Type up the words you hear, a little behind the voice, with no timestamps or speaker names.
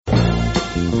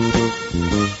Good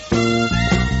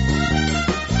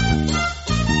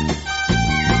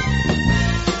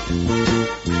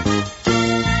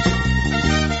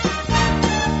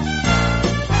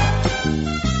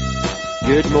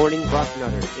morning,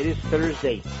 Bucknutters. It is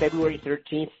Thursday, February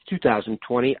 13th,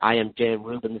 2020. I am Dan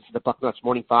Rubin. This is the Bucknuts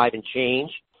Morning 5 and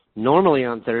Change. Normally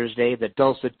on Thursday, the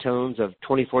dulcet tones of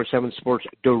 24/7 Sports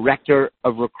Director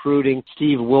of Recruiting,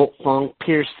 Steve Wiltfong,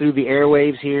 pierce through the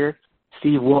airwaves here.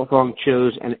 Steve Wiltfong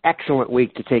chose an excellent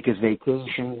week to take his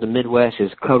vacation. The Midwest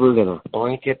is covered in a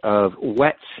blanket of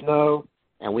wet snow,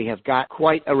 and we have got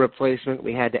quite a replacement.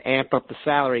 We had to amp up the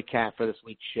salary cap for this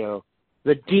week's show.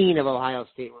 The Dean of Ohio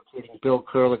State Recruiting, Bill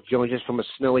Kurelic, joins us from a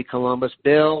snowy Columbus.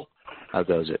 Bill, how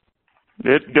goes it?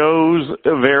 It goes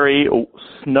very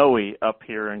snowy up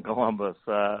here in Columbus.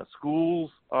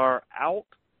 Schools are out.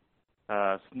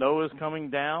 Snow is coming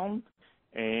down,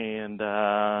 and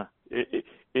it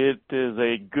is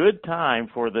a good time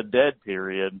for the dead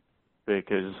period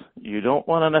because you don't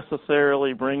want to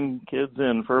necessarily bring kids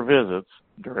in for visits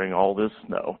during all this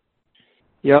snow.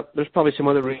 Yep, there's probably some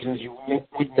other reasons you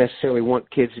wouldn't necessarily want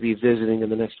kids to be visiting in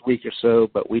the next week or so,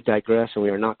 but we digress, and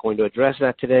we are not going to address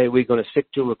that today. We're going to stick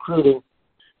to recruiting,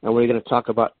 and we're going to talk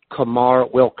about Kamar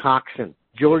Wilcoxon,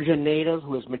 Georgia native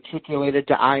who is matriculated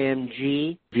to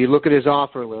IMG. If you look at his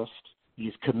offer list,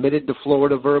 he's committed to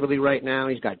Florida verbally right now.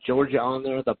 He's got Georgia on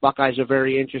there. The Buckeyes are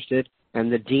very interested,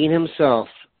 and the dean himself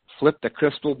flipped a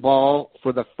crystal ball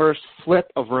for the first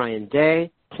flip of Ryan Day.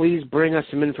 Please bring us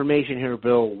some information here,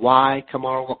 Bill. Why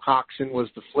Kamar Wilcoxon was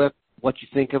the flip, what you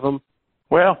think of him?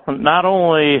 Well, not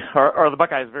only are the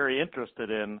Buckeyes very interested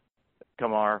in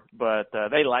Kamar, but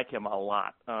they like him a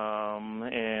lot.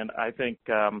 And I think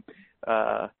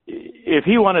if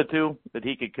he wanted to, that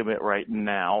he could commit right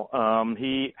now.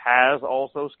 He has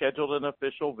also scheduled an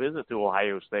official visit to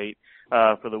Ohio State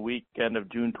for the weekend of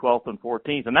June 12th and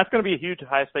 14th. And that's going to be a huge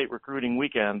Ohio State recruiting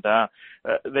weekend.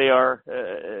 They are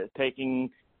taking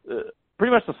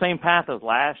pretty much the same path as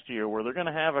last year, where they're going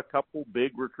to have a couple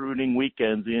big recruiting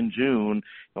weekends in June.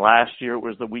 Last year it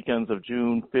was the weekends of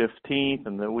June 15th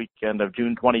and the weekend of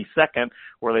June 22nd,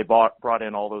 where they brought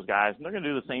in all those guys. And they're going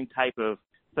to do the same type of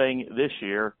thing this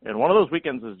year. And one of those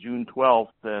weekends is June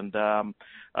 12th, and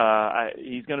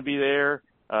he's going to be there.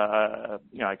 I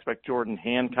expect Jordan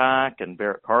Hancock and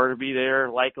Barrett Carr to be there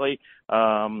likely.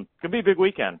 Could be a big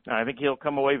weekend. I think he'll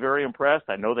come away very impressed.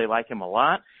 I know they like him a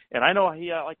lot, and I know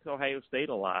he likes Ohio State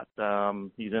a lot.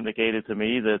 He's indicated to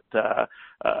me that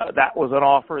that was an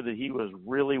offer that he was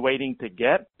really waiting to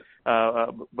get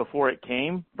before it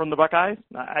came from the Buckeyes.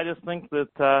 I just think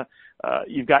that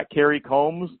you've got Kerry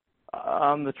Combs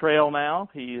on the trail now.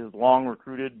 He has long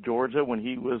recruited Georgia when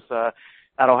he was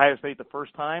at Ohio State the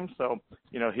first time. So,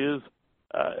 his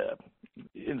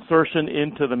insertion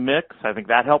into the mix, I think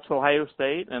that helps Ohio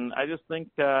State. And I just think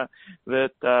that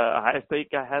Ohio State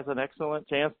has an excellent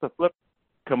chance to flip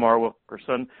Kamar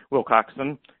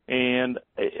Wilcoxon. And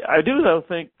I do, though,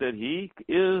 think that he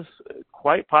is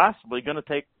quite possibly going to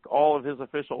take all of his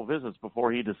official visits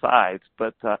before he decides.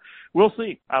 But we'll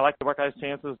see. I like the Buckeyes'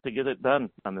 chances to get it done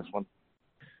on this one.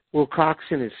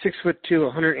 Wilcoxon is 6'2",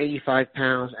 185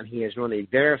 pounds, and he has run a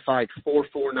verified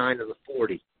 4.49 in the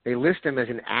 40. They list him as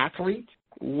an athlete.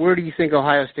 Where do you think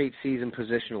Ohio State sees him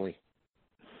positionally?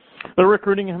 They're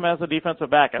recruiting him as a defensive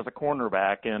back, as a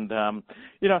cornerback. And,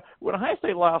 when Ohio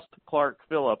State lost Clark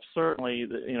Phillips, certainly,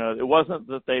 it wasn't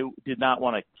that they did not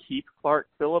want to keep Clark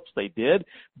Phillips. They did.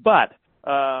 But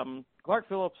Clark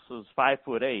Phillips is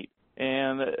 5'8",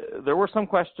 and there were some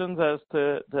questions as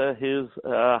to his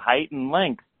height and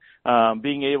length.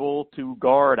 Being able to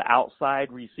guard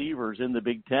outside receivers in the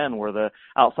Big Ten, where the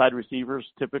outside receivers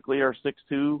typically are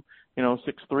 6'2",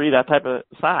 6'3", that type of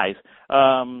size.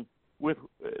 With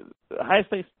Ohio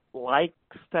State likes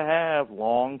to have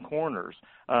long corners.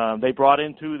 They brought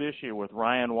in two this year with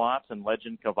Ryan Watts and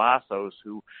Legend Cavazos,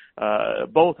 who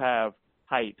both have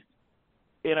height.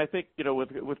 And I think,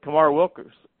 with Kamar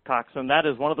Wilcoxon, that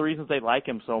is one of the reasons they like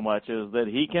him so much, is that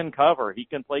he can cover, he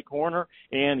can play corner,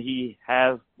 and he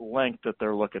has length that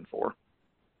they're looking for.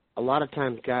 A lot of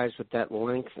times guys with that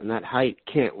length and that height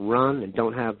can't run and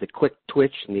don't have the quick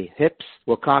twitch in the hips.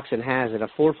 Wilcoxon has it. A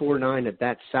 4.49 at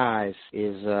that size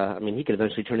is, he could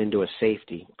eventually turn into a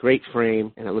safety. Great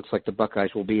frame, and it looks like the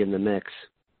Buckeyes will be in the mix.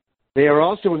 They are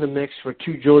also in the mix for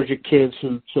two Georgia kids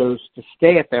who chose to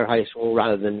stay at their high school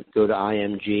rather than go to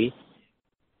IMG.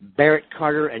 Barrett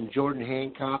Carter and Jordan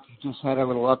Hancock. You just had a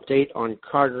little update on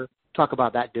Carter. Talk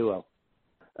about that duo.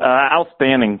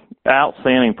 Outstanding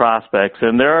prospects.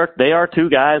 And they are two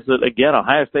guys that, again,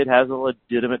 Ohio State has a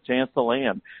legitimate chance to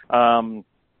land.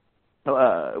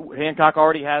 Hancock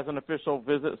already has an official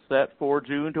visit set for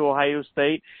June to Ohio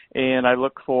State, and I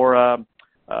look for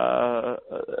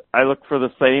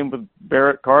the same with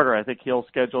Barrett Carter. I think he'll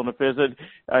schedule a visit.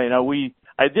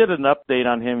 I did an update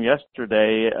on him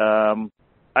yesterday.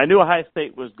 I knew Ohio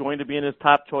State was going to be in his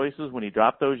top choices when he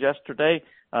dropped those yesterday.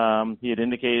 He had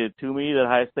indicated to me that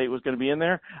Ohio State was going to be in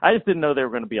there. I just didn't know there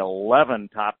were going to be 11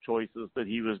 top choices that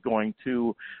he was going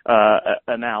to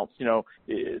announce.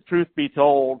 Truth be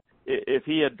told, if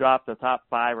he had dropped the top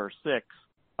 5 or 6,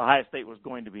 Ohio State was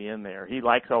going to be in there. He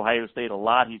likes Ohio State a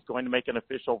lot. He's going to make an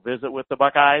official visit with the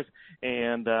Buckeyes,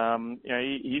 and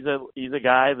he's a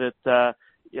guy that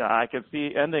I could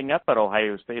see ending up at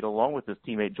Ohio State along with his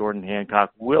teammate Jordan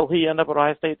Hancock. Will he end up at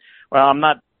Ohio State? Well, I'm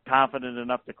not confident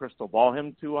enough to crystal ball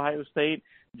him to Ohio State.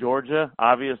 Georgia,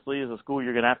 obviously, is a school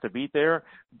you're going to have to beat there,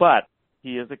 but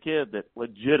he is a kid that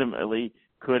legitimately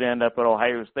could end up at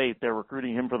Ohio State. They're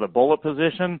recruiting him for the bullet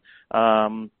position,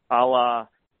 a la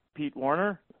Pete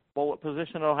Warner, bullet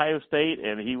position at Ohio State,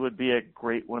 and he would be a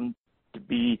great one to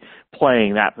be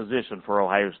playing that position for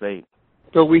Ohio State.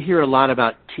 So we hear a lot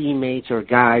about teammates or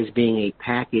guys being a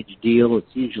package deal. It's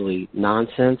usually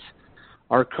nonsense.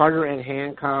 Are Carter and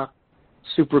Hancock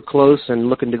super close and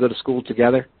looking to go to school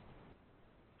together?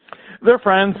 They're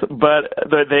friends, but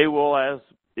they will, as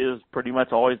is pretty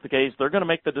much always the case, they're going to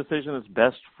make the decision that's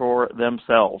best for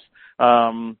themselves.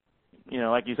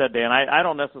 Like you said, Dan, I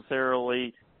don't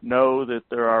necessarily know that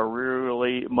there are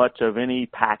really much of any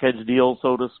package deal,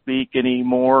 so to speak,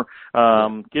 anymore.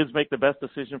 Kids make the best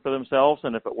decision for themselves,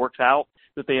 and if it works out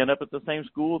that they end up at the same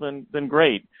school, then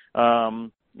great.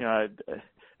 Again,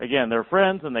 they're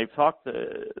friends, and they've talked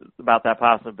about that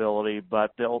possibility,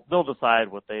 but they'll decide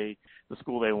the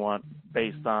school they want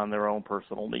based on their own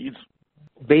personal needs.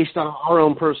 Based on our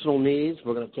own personal needs,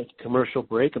 we're going to take a commercial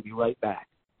break and be right back.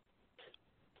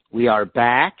 We are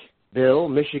back. Bill,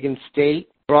 Michigan State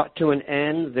brought to an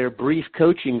end their brief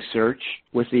coaching search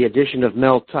with the addition of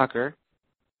Mel Tucker.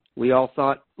 We all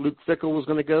thought Luke Fickell was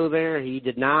going to go there. He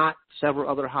did not. Several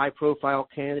other high-profile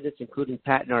candidates, including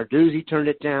Pat Narduzzi, turned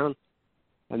it down.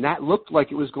 And that looked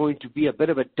like it was going to be a bit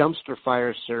of a dumpster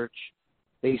fire search.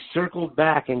 They circled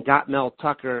back and got Mel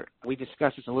Tucker. We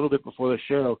discussed this a little bit before the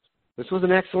show. This was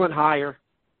an excellent hire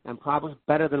and probably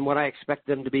better than what I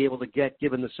expected them to be able to get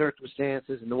given the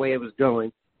circumstances and the way it was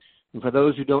going. And for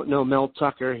those who don't know Mel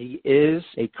Tucker, he is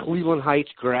a Cleveland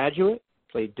Heights graduate,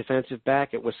 played defensive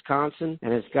back at Wisconsin,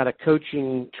 and has got a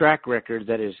coaching track record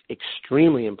that is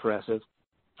extremely impressive.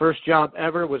 First job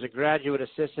ever was a graduate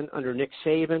assistant under Nick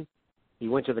Saban. He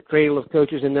went to the cradle of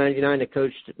coaches in '99 to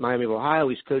coach at Miami of Ohio.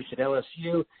 He's coached at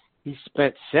LSU. He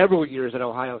spent several years at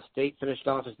Ohio State, finished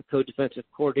off as the co-defensive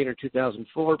coordinator in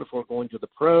 2004 before going to the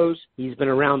pros. He's been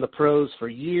around the pros for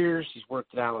years. He's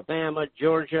worked at Alabama,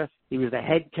 Georgia. He was the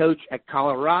head coach at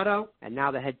Colorado and now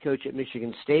the head coach at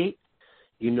Michigan State.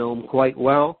 You know him quite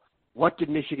well. What did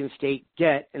Michigan State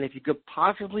get? And if you could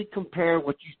possibly compare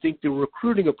what you think the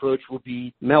recruiting approach will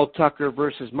be, Mel Tucker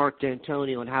versus Mark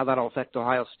D'Antonio, and how that will affect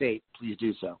Ohio State, please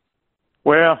do so.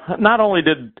 Well, not only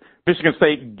did Michigan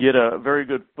State get a very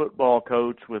good football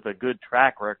coach with a good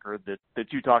track record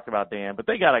that you talked about, Dan, but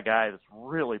they got a guy that's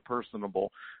really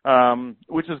personable,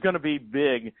 which is going to be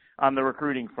big on the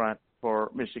recruiting front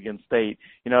for Michigan State.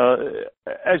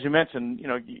 As you mentioned,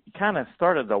 you kind of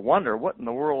started to wonder what in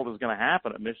the world is going to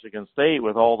happen at Michigan State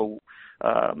with all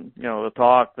the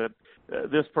talk that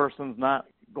this person's not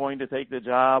going to take the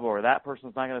job or that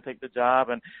person's not going to take the job.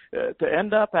 And to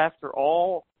end up after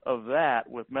all of that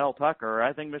with Mel Tucker,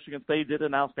 I think Michigan State did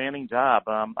an outstanding job.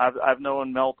 I've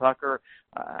known Mel Tucker,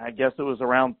 I guess it was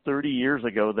around 30 years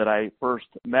ago that I first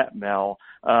met Mel,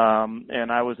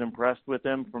 and I was impressed with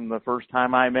him from the first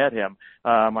time I met him.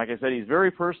 Like I said, he's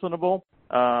very personable.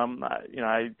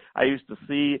 I used to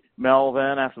see Mel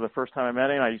then after the first time I met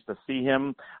him. I used to see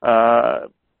him,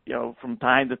 from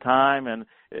time to time, and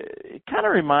it kind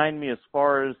of reminded me as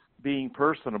far as being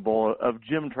personable of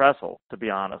Jim Tressel, to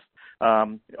be honest.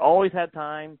 Always has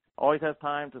time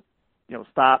to,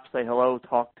 stop, say hello,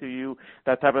 talk to you,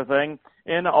 that type of thing.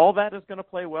 And all that is going to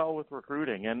play well with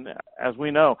recruiting. And as we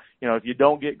know, if you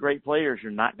don't get great players,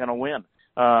 you're not going to win.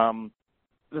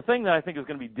 The thing that I think is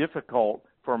going to be difficult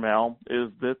for Mel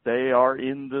is that they are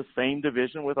in the same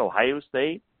division with Ohio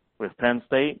State, with Penn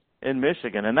State, and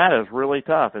Michigan. And that is really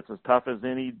tough. It's as tough as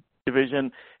any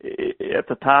division at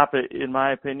the top, in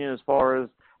my opinion, as far as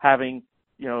having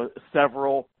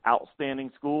several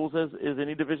outstanding schools as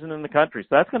any division in the country. So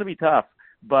that's going to be tough.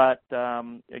 But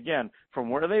again, from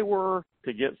where they were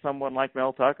to get someone like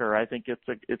Mel Tucker, I think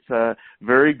it's a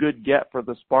very good get for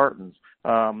the Spartans.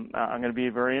 I'm going to be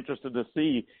very interested to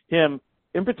see him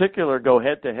in particular, go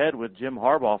head-to-head with Jim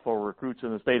Harbaugh for recruits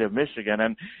in the state of Michigan.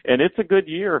 And it's a good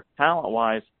year,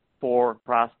 talent-wise, for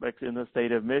prospects in the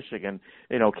state of Michigan.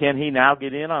 You know, can he now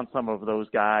get in on some of those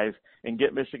guys and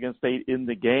get Michigan State in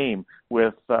the game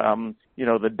with, you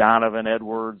know, the Donovan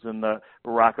Edwards and the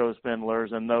Rocco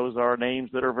Spindlers, and those are names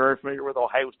that are very familiar with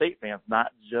Ohio State fans, not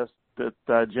just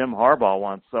that Jim Harbaugh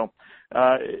wants. So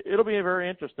it'll be very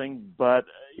interesting, but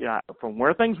yeah, from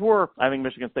where things were, I think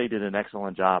Michigan State did an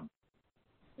excellent job.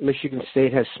 Michigan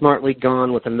State has smartly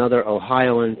gone with another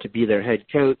Ohioan to be their head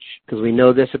coach, because we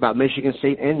know this about Michigan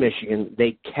State and Michigan.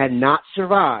 They cannot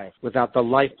survive without the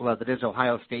lifeblood that is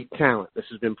Ohio State talent. This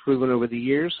has been proven over the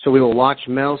years. So we will watch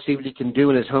Mel see what he can do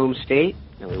in his home state,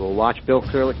 and we will watch Bill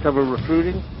Kurelic cover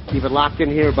recruiting. Keep it locked in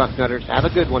here, Bucknutters. Have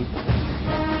a good one.